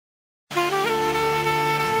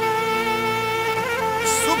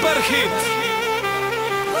super hit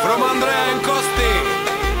from Andrea and Costi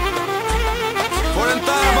for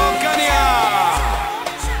entire Balkania.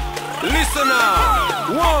 Listen now,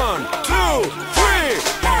 1, 2,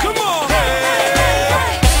 3, come on!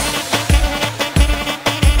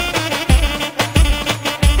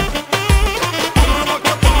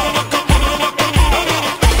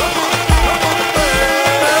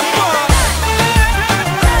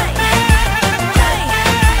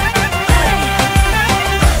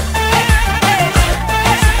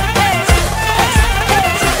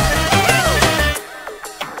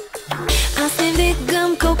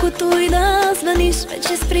 Колкото и да звъниш,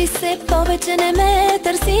 вече спри се, повече не ме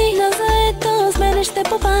търси. На заето с мене ще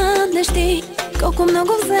попаднеш ти, колко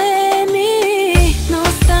много вземи, но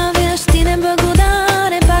оставяш ти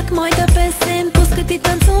неблагодарен. Пак моята песен пуска ти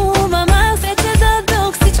танцувам. Аз вече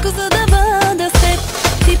дадох всичко, за да бъда с теб.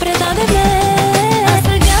 Ти предаде мен.